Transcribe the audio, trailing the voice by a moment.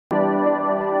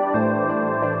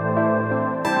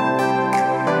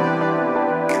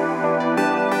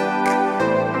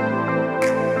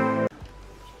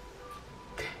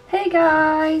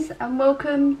guys, and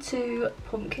welcome to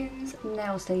Pumpkin's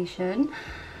Nail Station.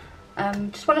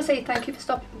 Just want to say thank you for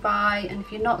stopping by, and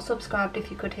if you're not subscribed,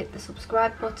 if you could hit the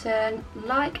subscribe button,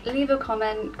 like, leave a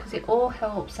comment, because it all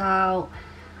helps out.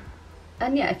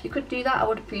 And yeah, if you could do that, I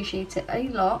would appreciate it a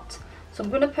lot. So I'm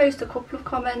going to post a couple of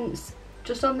comments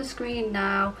just on the screen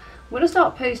now. I'm going to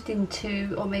start posting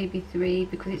 2 or maybe 3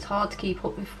 because it's hard to keep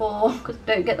up with 4 because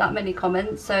I don't get that many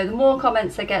comments. So the more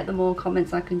comments I get, the more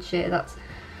comments I can share.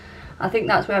 I think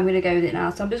that's where I'm going to go with it now.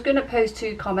 So I'm just going to post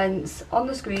 2 comments on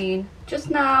the screen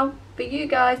just now for you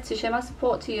guys to show my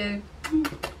support to you.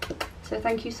 So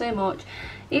thank you so much.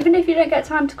 Even if you don't get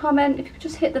time to comment, if you could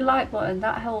just hit the like button,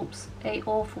 that helps an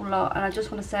awful lot. And I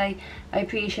just want to say I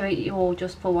appreciate you all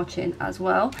just for watching as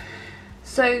well.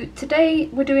 So today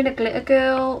we're doing a glitter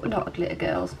girl, not a glitter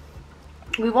girls.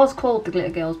 We was called the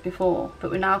Glitter Girls before,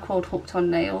 but we're now called Hooked on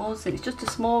Nails. It's just a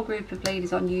small group of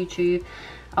ladies on YouTube.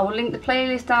 I will link the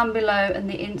playlist down below, and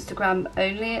the Instagram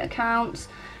only accounts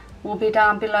will be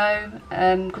down below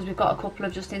because we've got a couple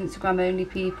of just Instagram only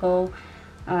people.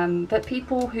 But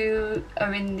people who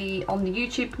are on the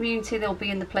YouTube community, they'll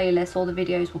be in the playlist, all the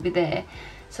videos will be there.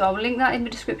 So I will link that in the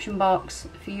description box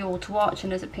for you all to watch,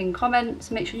 and as a pinned comment,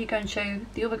 so make sure you go and show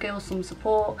the other girls some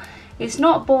support. It's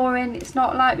not boring, it's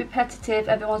not like repetitive,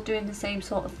 everyone's doing the same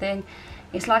sort of thing.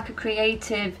 It's like a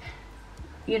creative,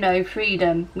 you know,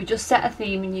 freedom. We just set a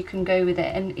theme and you can go with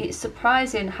it, and it's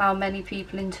surprising how many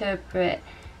people interpret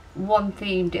one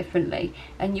theme differently,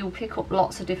 and you'll pick up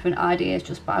lots of different ideas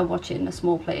just by watching a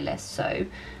small playlist. So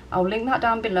I'll link that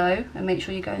down below, and make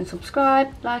sure you go and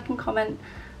subscribe, like and comment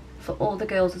for all the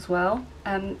girls as well.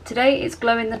 Today it's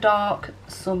glow in the dark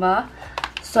summer,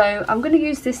 so I'm going to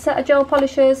use this set of gel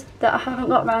polishes that I haven't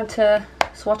got around to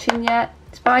swatching yet.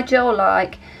 It's by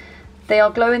Gelike. They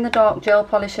are glow in the dark gel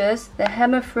polishes. They're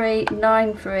HEMA free,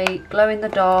 9 free, glow in the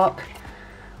dark,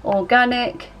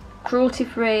 organic, cruelty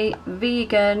free,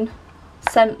 vegan,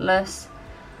 scentless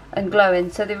and glowing.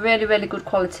 So they're really good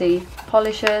quality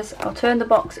polishes. I'll turn the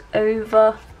box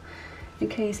over in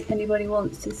case anybody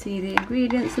wants to see the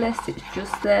ingredients list. It's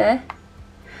just there,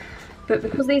 but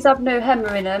because these have no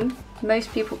HEMA in them,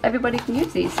 everybody can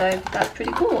use these, so that's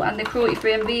pretty cool. And they're cruelty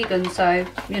free and vegan, so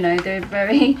you know,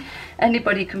 they're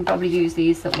anybody can probably use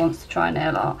these that wants to try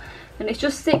nail art. And it's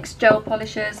just 6 gel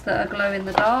polishes that are glow in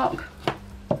the dark.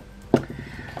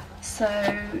 So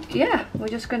yeah, we're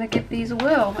just going to give these a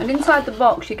whirl, and inside the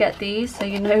box you get these, so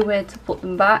you know where to put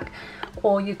them back,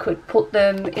 or you could put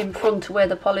them in front of where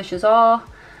the polishes are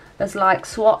as like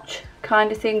swatch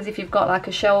kind of things. If you've got like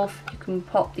a shelf, you can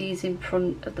pop these in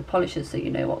front of the polishes so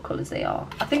you know what colours they are.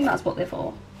 I think that's what they're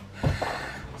for.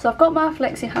 So I've got my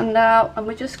flexi hand out, and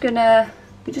we're just gonna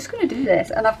do this.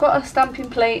 And I've got a stamping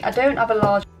plate. I don't have a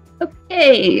large.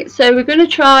 Okay, so we're going to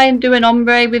try and do an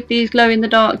ombre with these glow in the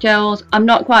dark gels. I'm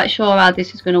not quite sure how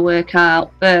this is going to work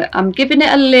out, but I'm giving it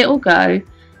a little go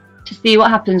to see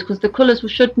what happens, because the colours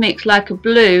should mix like a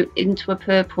blue into a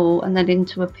purple and then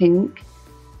into a pink.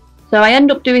 So I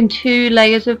end up doing 2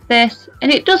 layers of this,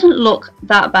 and it doesn't look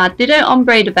that bad. They don't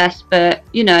ombre the best, but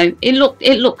you know, it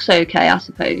looks okay, I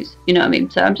suppose. You know what I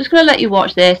mean? So I'm just going to let you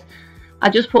watch this. I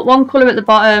just put one colour at the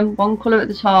bottom, one colour at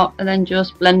the top, and then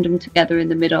just blend them together in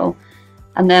the middle.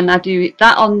 And then I do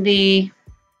that on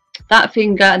that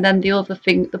finger, and then the other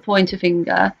finger, the pointer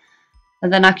finger,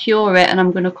 and then I cure it, and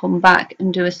I'm going to come back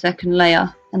and do a second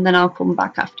layer, and then I'll come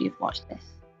back after you've watched this.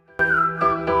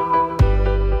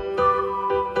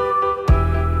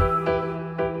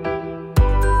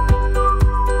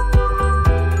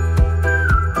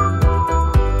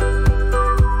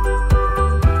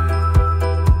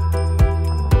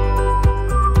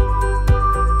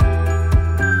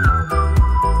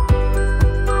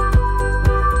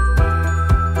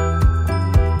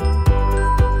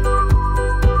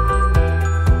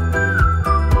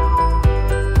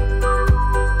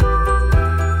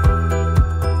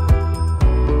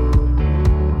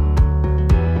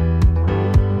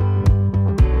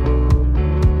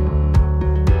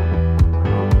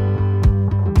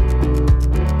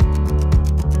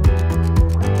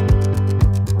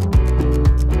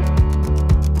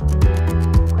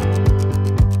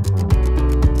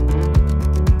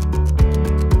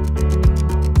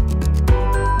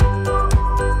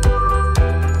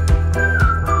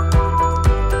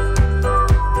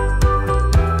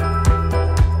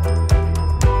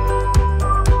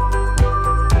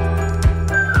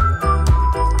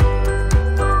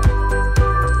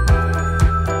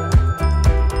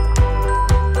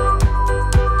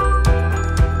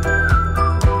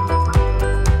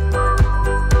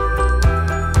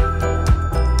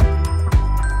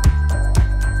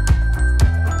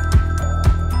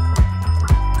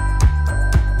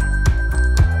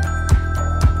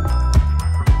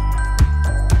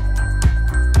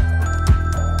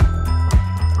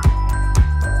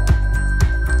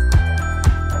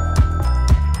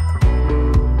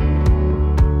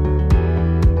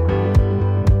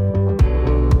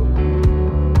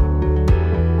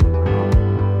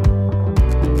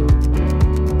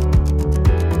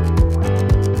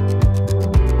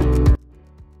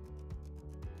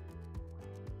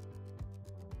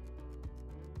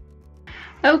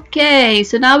 Okay,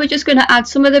 so now we're just going to add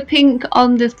some of the pink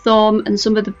on the thumb and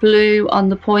some of the blue on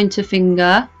the pointer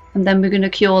finger, and then we're going to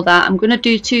cure that. I'm going to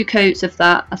do 2 coats of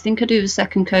that. I think I do the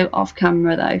second coat off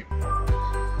camera though.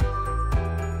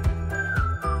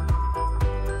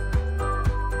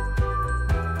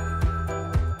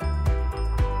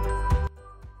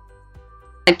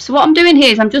 So what I'm doing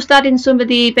here is I'm just adding some of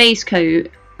the base coat.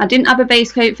 I didn't have a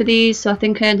base coat for these, so I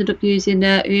think I ended up using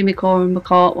the Umiko and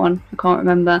McCart one. I can't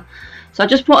remember. So I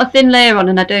just put a thin layer on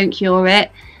and I don't cure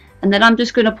it. And then I'm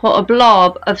just going to put a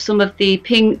blob of some of the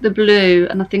pink, the blue,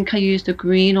 and I think I used a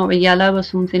green or a yellow or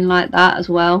something like that as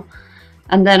well.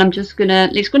 And then I'm just going to,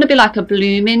 it's going to be like a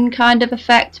blooming kind of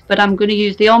effect, but I'm going to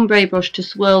use the ombre brush to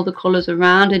swirl the colours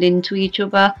around and into each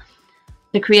other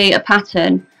to create a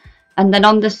pattern. And then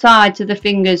on the sides of the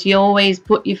fingers, you always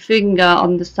put your finger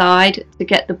on the side to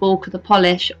get the bulk of the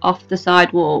polish off the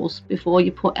side walls before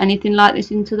you put anything like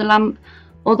this into the lamp.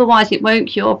 Otherwise it won't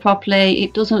cure properly,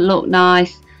 it doesn't look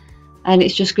nice, and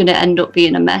it's just going to end up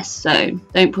being a mess. So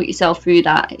don't put yourself through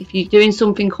that. If you're doing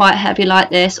something quite heavy like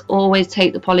this, always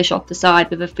take the polish off the side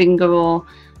with a finger or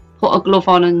put a glove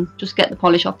on and just get the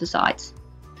polish off the sides.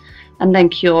 And then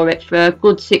cure it for a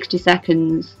good 60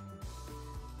 seconds.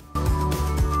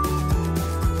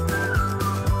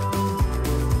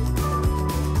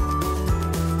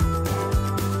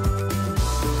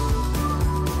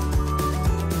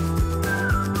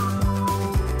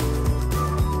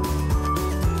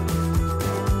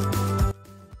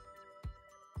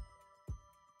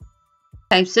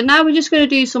 Okay, so now we're just going to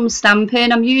do some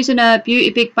stamping. I'm using a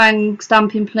Beauty Big Bang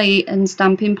stamping plate and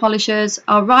stamping polishers.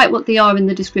 I'll write what they are in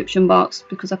the description box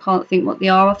because I can't think what they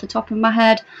are off the top of my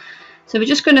head. So we're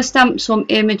just going to stamp some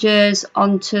images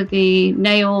onto the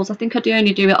nails. I think I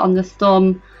only do it on the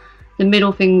thumb, the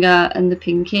middle finger and the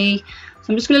pinky.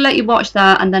 So I'm just going to let you watch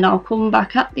that, and then I'll come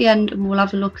back at the end and we'll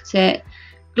have a look at it,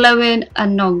 glowing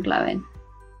and non-glowing.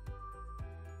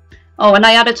 Oh, and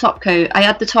I had a top coat. I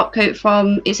had the top coat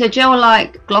from, it's a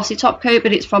Gelike glossy top coat,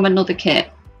 but it's from another kit.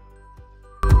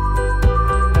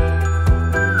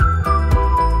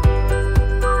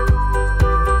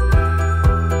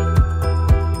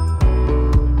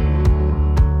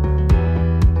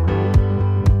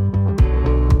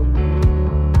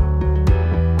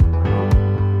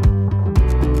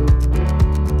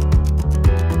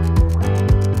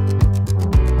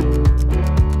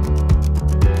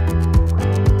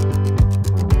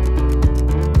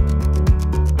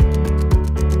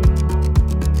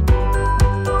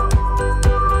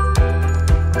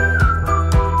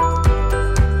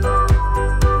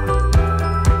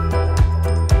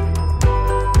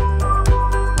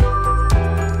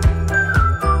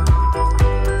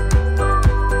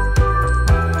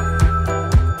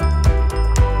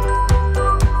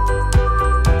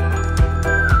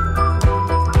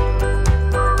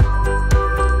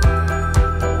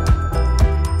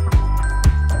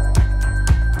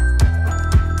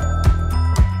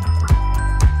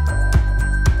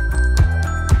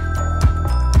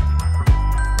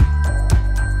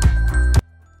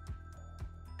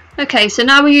 Okay, so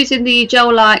now we're using the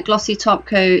Gelike glossy top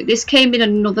coat. This came in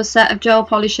another set of gel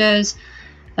polishers,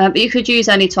 but you could use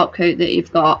any top coat that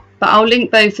you've got. But I'll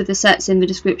link both of the sets in the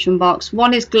description box.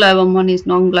 One is glow and one is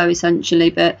non-glow essentially,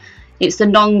 but it's the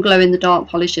non-glow in the dark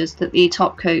polishers that the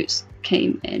top coats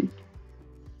came in.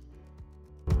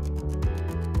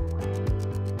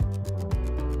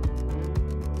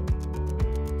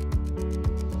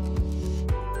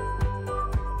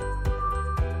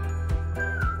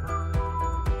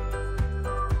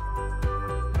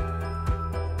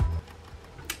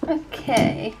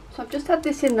 Okay, so I've just had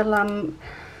this in the lamp.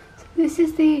 So this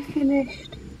is the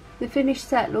finished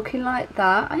set looking like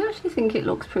that. I actually think it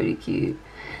looks pretty cute.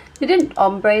 It didn't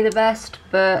ombre the best,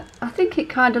 but I think it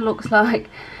kind of looks like,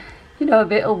 you know, a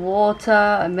bit of water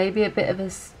and maybe a bit of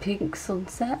a pink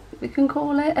sunset, we can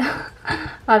call it.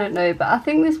 I don't know, but I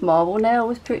think this marble nail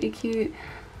was pretty cute.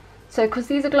 So because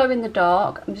these are glow in the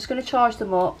dark, I'm just going to charge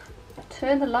them up,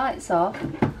 turn the lights off,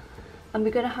 and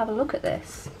we're going to have a look at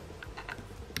this.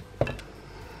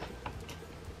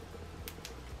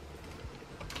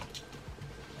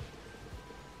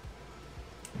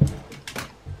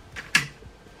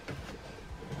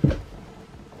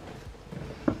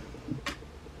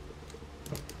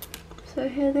 So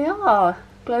here they are,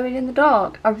 glowing in the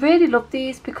dark. I really love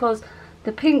these because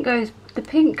the pink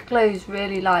glows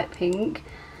really light pink,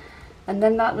 and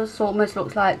then that just almost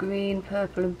looks like green,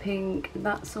 purple and pink, and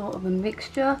that's sort of a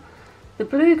mixture. The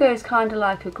blue goes kind of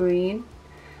like a green,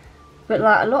 but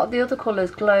like a lot of the other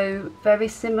colours glow very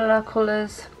similar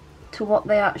colours to what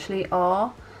they actually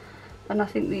are, and I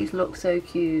think these look so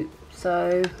cute.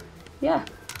 So yeah,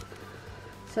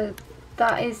 So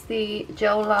that is the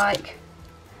Gelike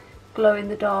glow in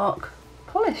the dark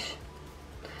polish.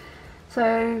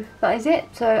 So that is it.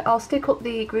 So I'll stick up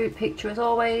the group picture as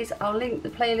always. I'll link the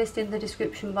playlist in the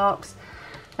description box,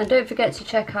 and don't forget to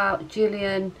check out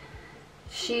Gillian.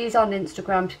 She's on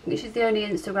Instagram. She's the only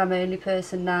Instagram only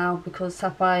person now, because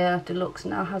Sapphire Deluxe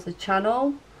now has a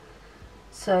channel.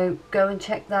 So go and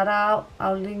check that out.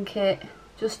 I'll link it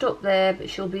just up there, but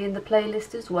she'll be in the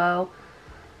playlist as well.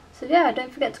 So yeah,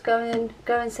 don't forget to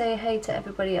go and say hey to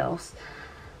everybody else.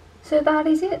 So that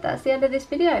is it. That's the end of this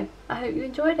video. I hope you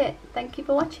enjoyed it. Thank you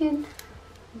for watching.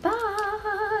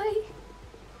 Bye.